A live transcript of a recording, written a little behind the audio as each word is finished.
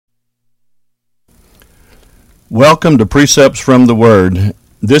Welcome to Precepts from the Word.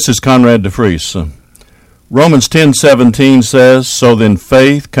 This is Conrad DeFries. Romans 10:17 says, "So then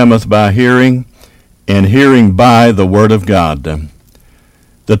faith cometh by hearing, and hearing by the Word of God."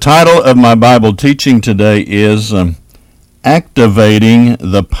 The title of my Bible teaching today is Activating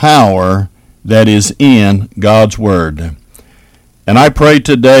the Power that is in God's Word. And I pray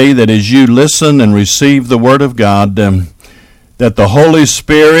today that as you listen and receive the Word of God, that the Holy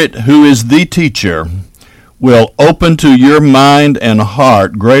Spirit, who is the teacher, will open to your mind and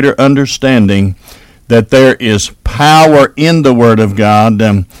heart greater understanding that there is power in the Word of God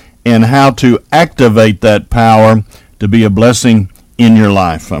and how to activate that power to be a blessing in your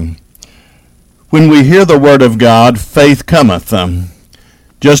life. When we hear the Word of God, faith cometh.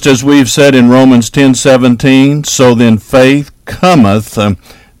 Just as we've said in Romans 10:17, so then faith cometh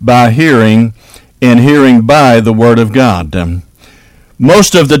by hearing, and hearing by the Word of God.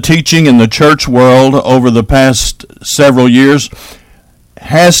 Most of the teaching in the church world over the past several years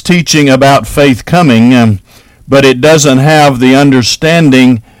has teaching about faith coming, but it doesn't have the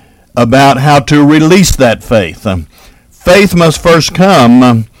understanding about how to release that faith. Faith must first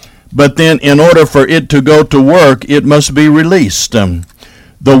come, but then in order for it to go to work, it must be released.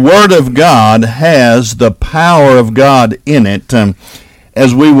 The Word of God has the power of God in it,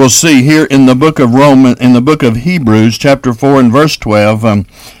 as we will see here in the book of Hebrews, chapter 4 and verse 12.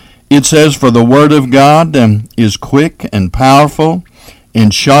 It says, "For the Word of God is quick and powerful,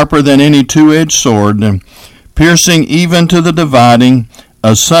 and sharper than any two-edged sword, piercing even to the dividing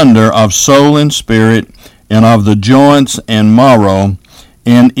asunder of soul and spirit, and of the joints and marrow,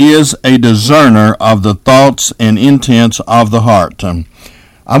 and is a discerner of the thoughts and intents of the heart."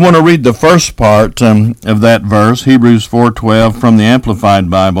 I want to read the first part of that verse, Hebrews 4:12, from the Amplified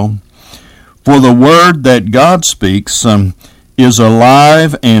Bible. "For the word that God speaks is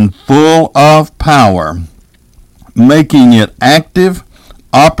alive and full of power, making it active,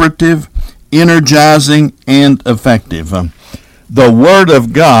 operative, energizing, and effective." The Word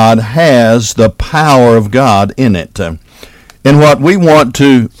of God has the power of God in it. And what we want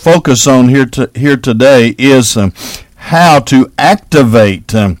to focus on here today is how to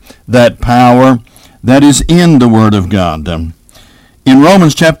activate that power that is in the Word of God. In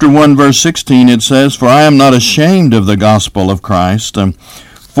Romans chapter 1, verse 16, it says, "For I am not ashamed of the gospel of Christ,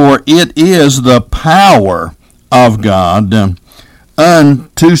 for it is the power of God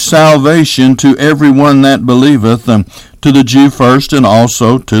unto salvation to everyone that believeth, to the Jew first and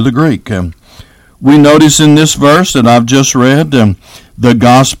also to the Greek." We notice in this verse that I've just read, the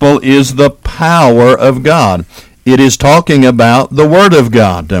gospel is the power of God. It is talking about the Word of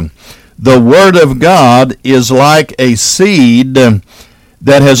God. The Word of God is like a seed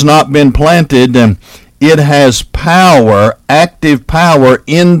that has not been planted. It has power, active power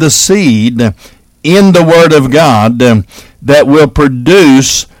in the seed, in the Word of God, that will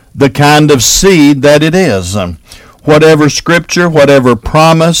produce the kind of seed that it is. Whatever scripture, whatever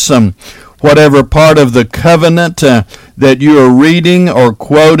promise, whatever part of the covenant that you are reading or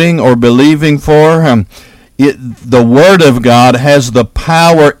quoting or believing for, the Word of God has the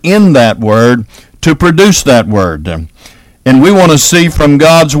power in that Word to produce that Word. And we want to see from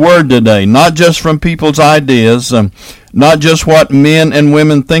God's Word today, not just from people's ideas, not just what men and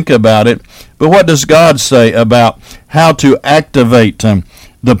women think about it, but what does God say about how to activate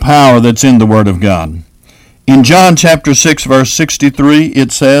the power that's in the Word of God. In John chapter 6, verse 63,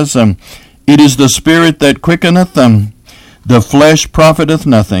 it says, "It is the Spirit that quickeneth, the flesh profiteth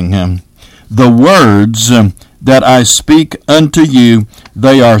nothing. The words that I speak unto you,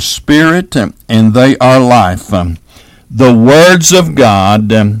 they are spirit and they are life." The words of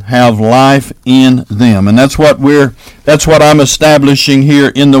God have life in them, and that's what I'm establishing here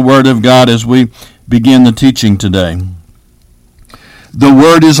in the Word of God as we begin the teaching today. The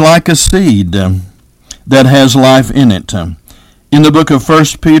Word is like a seed that has life in it. In the book of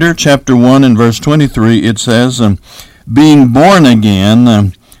 1 Peter chapter 1 and verse 23, it says, "Being born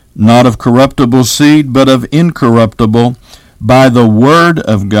again, not of corruptible seed, but of incorruptible, by the Word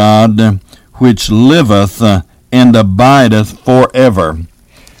of God, which liveth and abideth forever."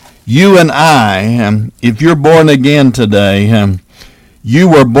 You and I, if you're born again today, you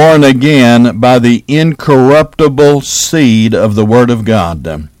were born again by the incorruptible seed of the Word of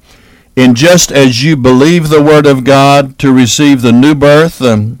God. And just as you believe the Word of God to receive the new birth,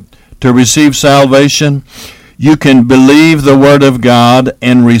 to receive salvation, you can believe the Word of God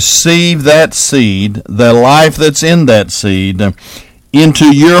and receive that seed, the life that's in that seed,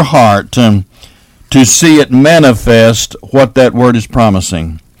 into your heart to see it manifest what that Word is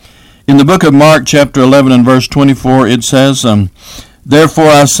promising. In the book of Mark, chapter 11 and verse 24, it says, "Therefore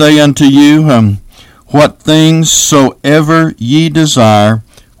I say unto you, What things soever ye desire,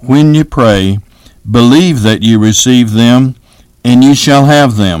 when ye pray, believe that ye receive them, and ye shall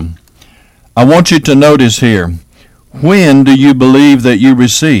have them. I want you to notice here, when do you believe that you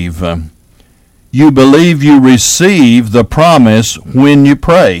receive? You believe you receive the promise when you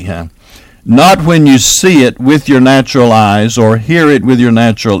pray, not when you see it with your natural eyes or hear it with your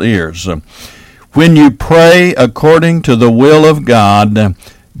natural ears. When you pray according to the will of God,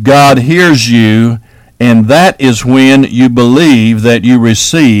 God hears you, and that is when you believe that you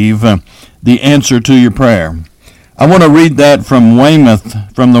receive the answer to your prayer. I want to read that from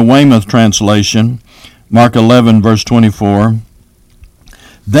the Weymouth translation, Mark 11, verse 24.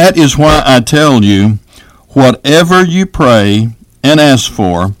 That is why I tell you, whatever you pray and ask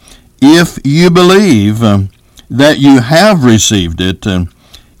for, if you believe that you have received it,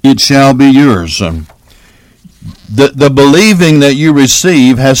 it shall be yours. The believing that you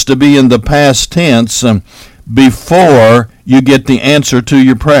receive has to be in the past tense before you get the answer to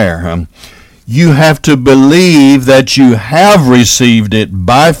your prayer. You have to believe that you have received it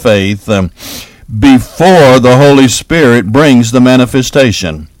by faith before the Holy Spirit brings the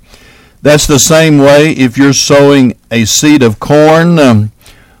manifestation. That's the same way if you're sowing a seed of corn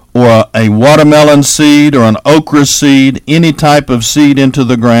or a watermelon seed or an okra seed, any type of seed into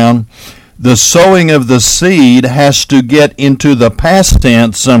the ground. The sowing of the seed has to get into the past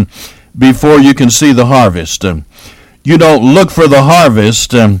tense before you can see the harvest. You don't look for the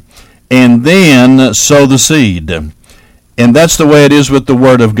harvest and then sow the seed. And that's the way it is with the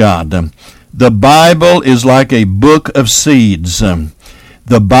Word of God. The Bible is like a book of seeds.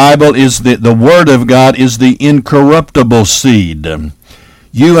 The Bible is the Word of God is the incorruptible seed.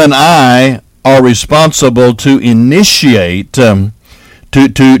 You and I are responsible to initiate,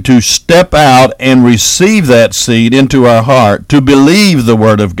 to step out and receive that seed into our heart, to believe the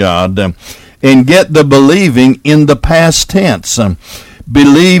Word of God, and get the believing in the past tense.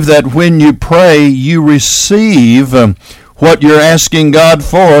 Believe that when you pray, you receive what you're asking God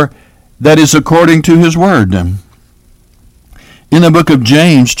for that is according to His Word. In the book of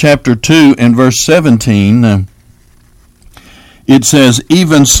James, chapter 2, and verse 17, it says,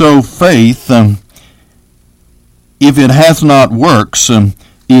 even so faith, if it hath not works,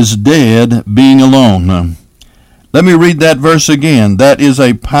 is dead, being alone. Let me read that verse again. That is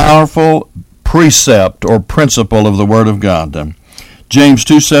a powerful precept or principle of the Word of God. James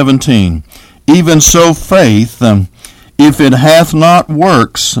 2:17, even so faith, if it hath not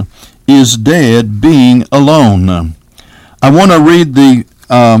works, is dead, being alone. I want to read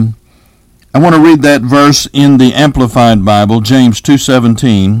that verse in the Amplified Bible, James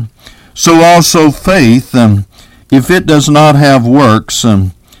 2:17. So also faith, if it does not have works,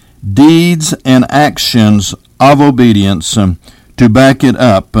 deeds and actions of obedience to back it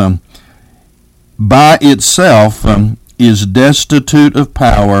up, by itself is destitute of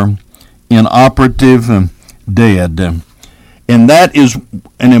power, inoperative, dead. And that is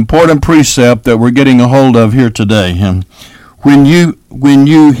an important precept that we're getting a hold of here today. When you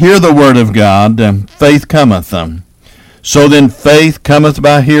hear the Word of God, faith cometh. So then faith cometh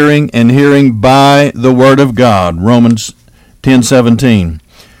by hearing, and hearing by the Word of God, Romans 10:17.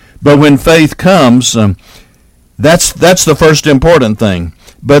 But when faith comes, that's the first important thing.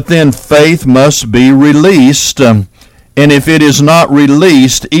 But then faith must be released, and if it is not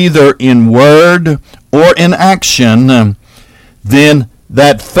released either in word or in action, then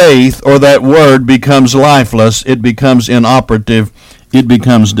that faith or that word becomes lifeless, it becomes inoperative, it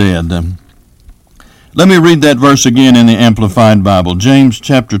becomes dead. Let me read that verse again in the Amplified Bible. James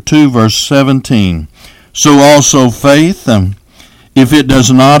chapter 2, verse 17. So also faith, if it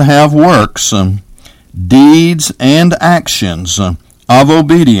does not have works, deeds and actions of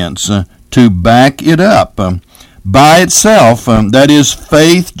obedience to back it up, by itself, that is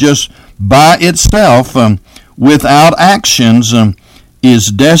faith just by itself, without actions,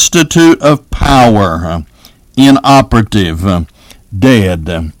 is destitute of power, inoperative,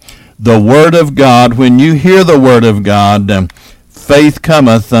 dead. The Word of God, when you hear the Word of God, faith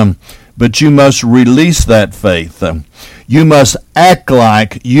cometh, but you must release that faith. You must act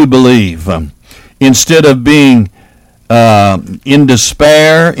like you believe. Instead of being in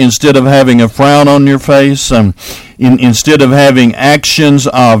despair, instead of having a frown on your face, instead of having actions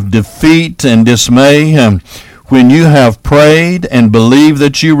of defeat and dismay, when you have prayed and believe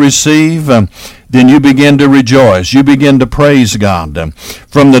that you receive, then you begin to rejoice. You begin to praise God.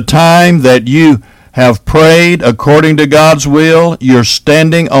 From the time that you have prayed according to God's will, you're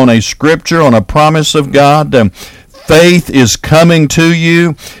standing on a scripture, on a promise of God. Faith is coming to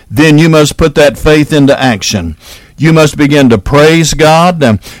you. Then you must put that faith into action. You must begin to praise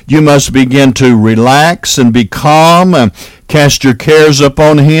God. You must begin to relax and be calm. Cast your cares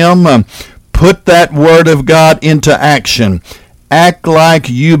upon Him. Put that Word of God into action. Act like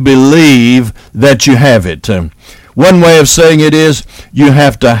you believe that you have it. One way of saying it is, you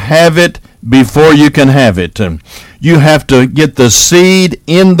have to have it before you can have it. You have to get the seed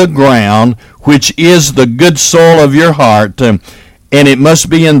in the ground, which is the good soil of your heart, and it must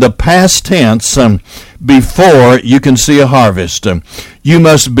be in the past tense before you can see a harvest. You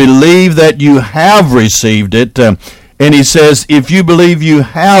must believe that you have received it, and he says, if you believe you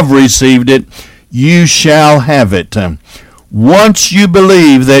have received it, you shall have it. Once you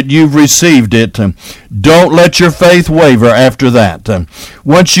believe that you've received it, don't let your faith waver after that.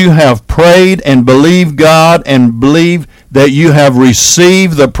 Once you have prayed and believed God and believe that you have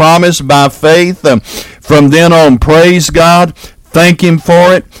received the promise by faith, from then on, praise God, thank Him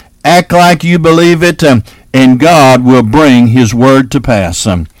for it, act like you believe it, and God will bring His word to pass.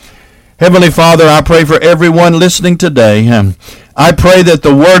 Heavenly Father, I pray for everyone listening today. I pray that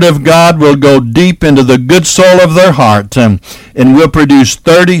the Word of God will go deep into the good soul of their heart and will produce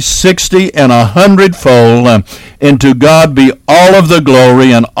 30, 60, and 100-fold. And to God be all of the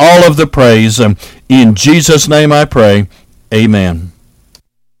glory and all of the praise. In Jesus' name I pray. Amen.